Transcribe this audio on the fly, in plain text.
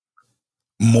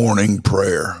Morning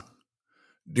prayer.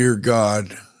 Dear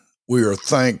God, we are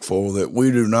thankful that we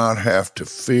do not have to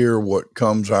fear what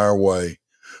comes our way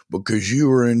because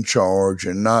you are in charge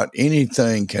and not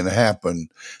anything can happen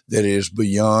that is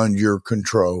beyond your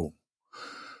control.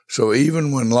 So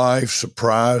even when life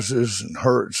surprises and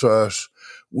hurts us,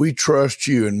 we trust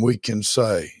you and we can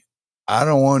say, I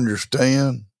don't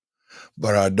understand,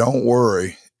 but I don't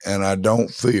worry and I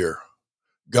don't fear.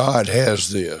 God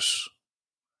has this.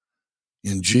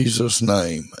 In Jesus'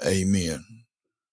 name, amen.